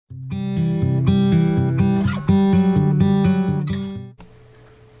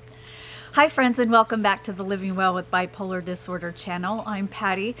Hi friends, and welcome back to the Living Well with Bipolar Disorder channel. I'm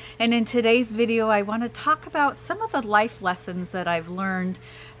Patty, and in today's video I want to talk about some of the life lessons that I've learned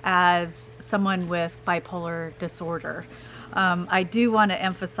as someone with bipolar disorder. I do want to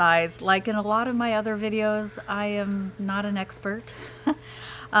emphasize, like in a lot of my other videos, I am not an expert.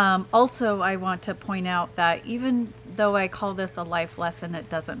 Also, I want to point out that even though I call this a life lesson, it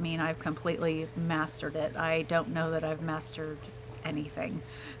doesn't mean I've completely mastered it. I don't know that I've mastered anything.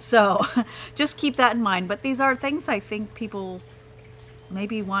 So just keep that in mind. But these are things I think people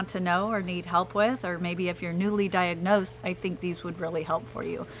maybe want to know or need help with, or maybe if you're newly diagnosed, I think these would really help for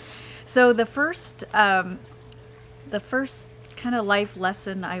you. So the first kind of life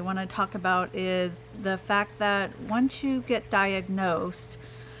lesson I want to talk about is the fact that once you get diagnosed,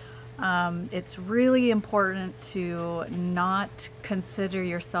 it's really important to not consider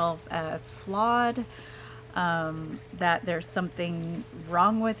yourself as flawed, that there's something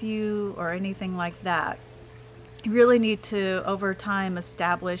wrong with you or anything like that. You really need to, over time,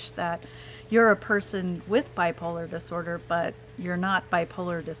 establish that you're a person with bipolar disorder, but you're not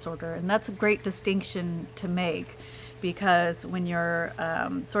bipolar disorder. And that's a great distinction to make, because when you're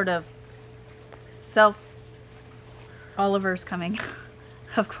sort of Oliver's coming,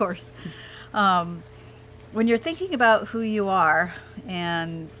 of course. When you're thinking about who you are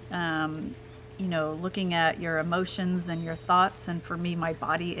and you know, looking at your emotions and your thoughts, and for me, my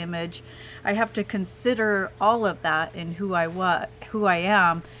body image, I have to consider all of that in who I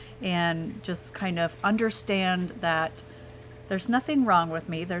am, and just kind of understand that there's nothing wrong with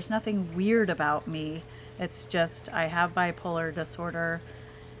me. There's nothing weird about me. It's just I have bipolar disorder,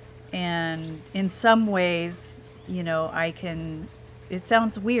 and in some ways, you know, it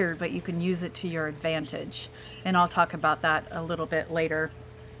sounds weird, but you can use it to your advantage. And I'll talk about that a little bit later.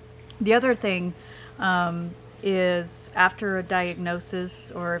 The other thing is, after a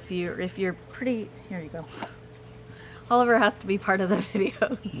diagnosis, or if you're pretty, here you go. Oliver has to be part of the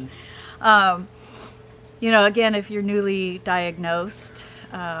video. You know, again, if you're newly diagnosed,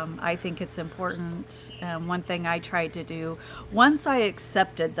 I think it's important. One thing I tried to do, once I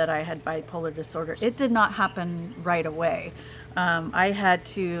accepted that I had bipolar disorder, it did not happen right away. I had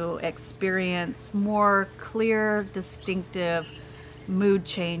to experience more clear, distinctive mood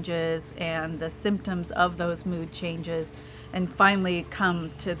changes and the symptoms of those mood changes, and finally come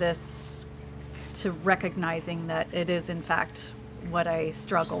to recognizing that it is in fact what I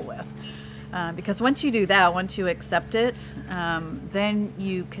struggle with. Because once you do that, once you accept it, then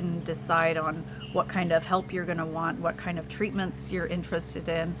you can decide on what kind of help you're going to want, what kind of treatments you're interested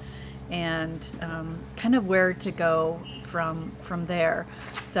in, and kind of where to go from there.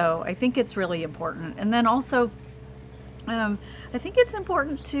 So I think it's really important. And then also, I think it's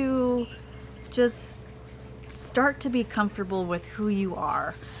important to just start to be comfortable with who you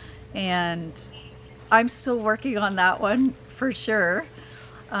are. And I'm still working on that one for sure.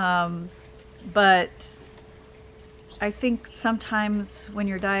 But I think sometimes when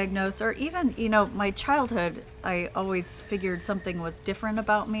you're diagnosed, or even, you know, my childhood, I always figured something was different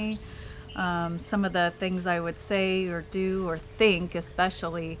about me. Some of the things I would say or do or think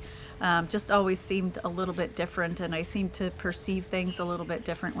especially just always seemed a little bit different, and I seemed to perceive things a little bit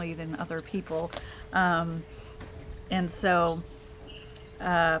differently than other people. And so,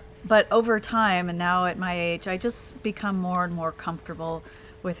 but over time, and now at my age, I just become more and more comfortable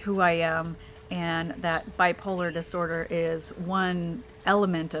with who I am, and that bipolar disorder is one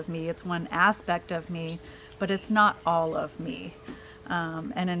element of me, it's one aspect of me, but it's not all of me.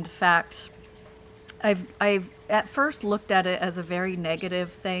 And in fact, I've at first looked at it as a very negative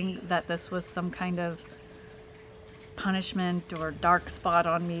thing, that this was some kind of punishment or dark spot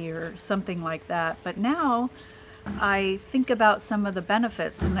on me or something like that. But now I think about some of the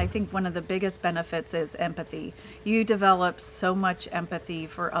benefits, and I think one of the biggest benefits is empathy. You develop so much empathy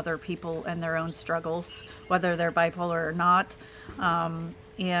for other people and their own struggles, whether they're bipolar or not.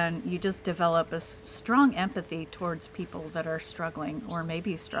 And you just develop a strong empathy towards people that are struggling or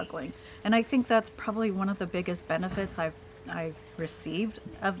maybe struggling. And I think that's probably one of the biggest benefits I've received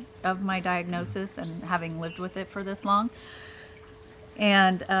of my diagnosis and having lived with it for this long.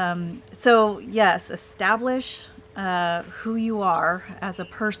 And so yes, establish who you are as a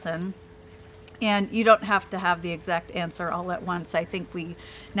person. And you don't have to have the exact answer all at once. I think we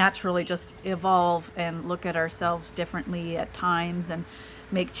naturally just evolve and look at ourselves differently at times and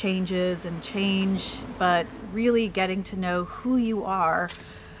make changes and change, but really getting to know who you are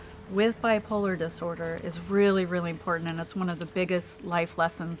with bipolar disorder is really, really important, and it's one of the biggest life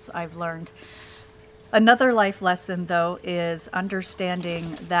lessons I've learned. Another life lesson, though, is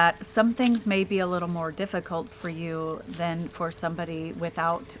understanding that some things may be a little more difficult for you than for somebody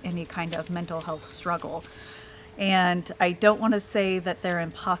without any kind of mental health struggle. And I don't want to say that they're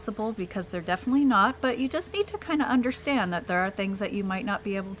impossible, because they're definitely not, but you just need to kind of understand that there are things that you might not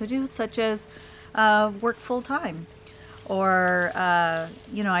be able to do, such as work full time. Or,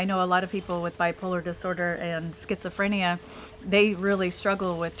 I know a lot of people with bipolar disorder and schizophrenia, they really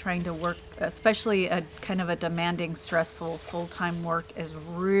struggle with trying to work, especially a kind of a demanding, stressful full-time work is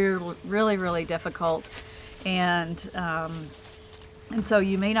really, really, really difficult. And so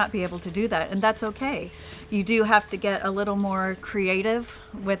you may not be able to do that, and that's okay. You do have to get a little more creative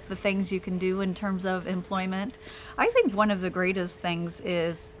with the things you can do in terms of employment. I think one of the greatest things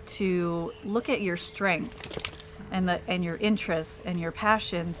is to look at your strengths and your interests and your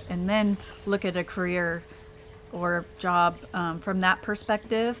passions, and then look at a career or job from that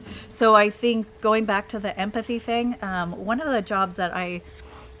perspective. So I think, going back to the empathy thing, one of the jobs that I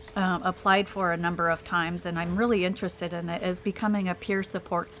applied for a number of times, and I'm really interested in it, is becoming a peer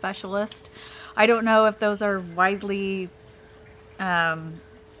support specialist. I don't know if those are widely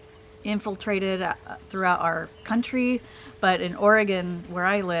infiltrated throughout our country, but in Oregon, where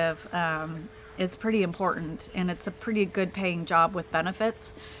I live, it's pretty important, and it's a pretty good paying job with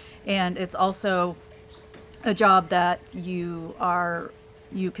benefits. And it's also a job that you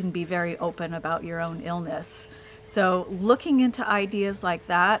can be very open about your own illness. So looking into ideas like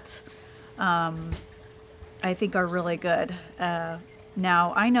that, I think are really good.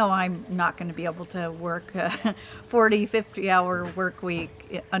 Now, I know I'm not going to be able to work a 40, 50-hour work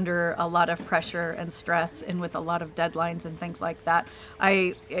week under a lot of pressure and stress, and with a lot of deadlines and things like that.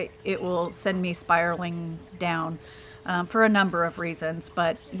 It will send me spiraling down for a number of reasons.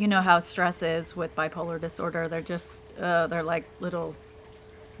 But you know how stress is with bipolar disorder. They're just, they're like little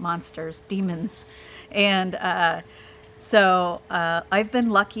monsters, demons. And so I've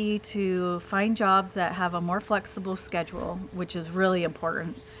been lucky to find jobs that have a more flexible schedule, which is really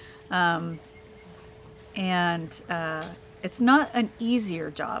important. And it's not an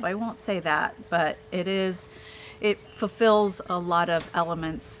easier job, I won't say that, but it fulfills a lot of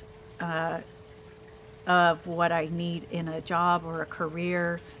elements of what I need in a job or a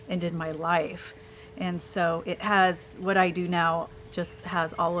career and in my life. And so it has, what I do now just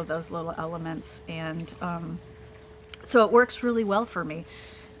has all of those little elements, and so it works really well for me.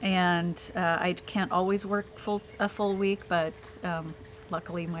 And I can't always work a full week, but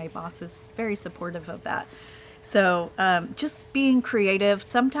luckily my boss is very supportive of that. So just being creative.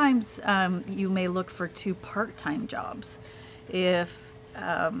 Sometimes you may look for 2 part-time jobs. If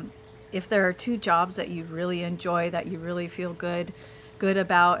there are 2 jobs that you really enjoy, that you really feel good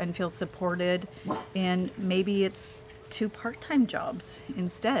about and feel supported, and maybe it's 2 part-time jobs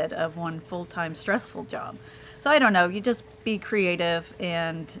instead of 1 full-time stressful job. So I don't know, you just be creative,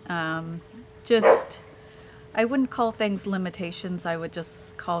 and I wouldn't call things limitations, I would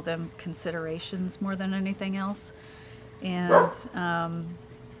just call them considerations more than anything else. And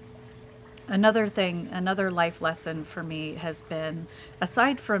another life lesson for me has been,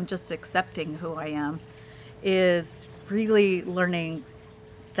 aside from just accepting who I am, is really learning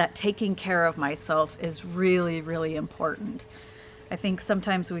that taking care of myself is really, really important. I think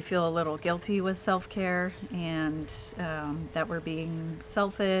sometimes we feel a little guilty with self-care, and that we're being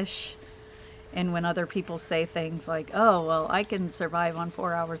selfish. And when other people say things like, oh, well, I can survive on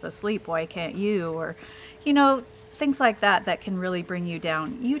 4 hours of sleep, why can't you? Or, things like that can really bring you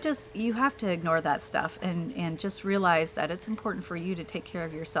down. You have to ignore that stuff, and just realize that it's important for you to take care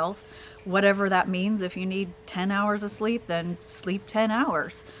of yourself, whatever that means. If you need 10 hours of sleep, then sleep 10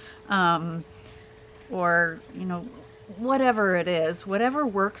 hours. Or, whatever it is, whatever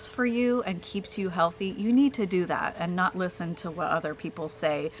works for you and keeps you healthy, you need to do that, and not listen to what other people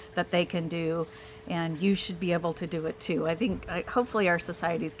say that they can do, and you should be able to do it too. I think hopefully our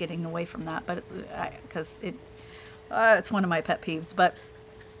society is getting away from that, but because it's one of my pet peeves. But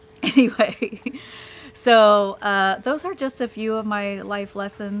anyway, so those are just a few of my life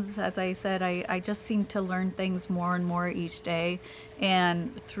lessons. As I said, I just seem to learn things more and more each day,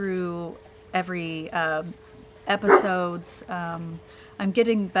 and through every episodes, I'm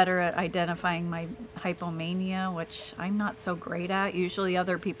getting better at identifying my hypomania, which I'm not so great at. Usually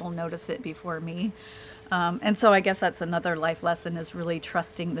other people notice it before me. And so I guess that's another life lesson, is really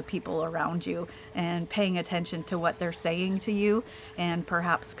trusting the people around you and paying attention to what they're saying to you, and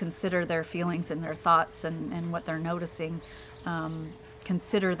perhaps consider their feelings and their thoughts and what they're noticing.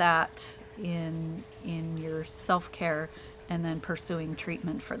 Consider that in your self-care, and then pursuing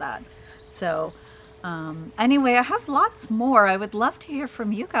treatment for that. So anyway, I have lots more. I would love to hear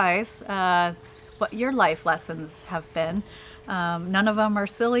from you guys. what your life lessons have been. None of them are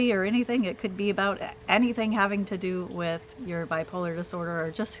silly or anything. It could be about anything having to do with your bipolar disorder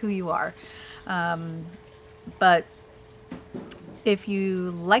or just who you are. But if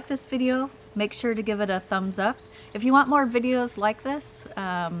you like this video, make sure to give it a thumbs up. If you want more videos like this,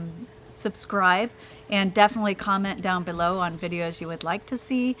 subscribe, and definitely comment down below on videos you would like to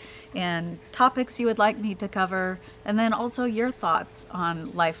see and topics you would like me to cover, and then also your thoughts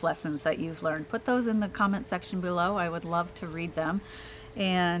on life lessons that you've learned. Put those in the comment section below. I would love to read them.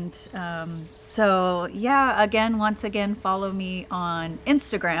 And so yeah, once again, follow me on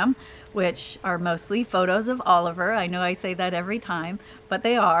Instagram, which are mostly photos of Oliver. I know I say that every time, but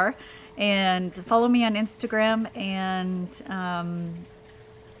they are. And follow me on Instagram, and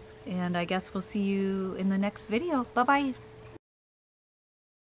I guess we'll see you in the next video. Bye-bye.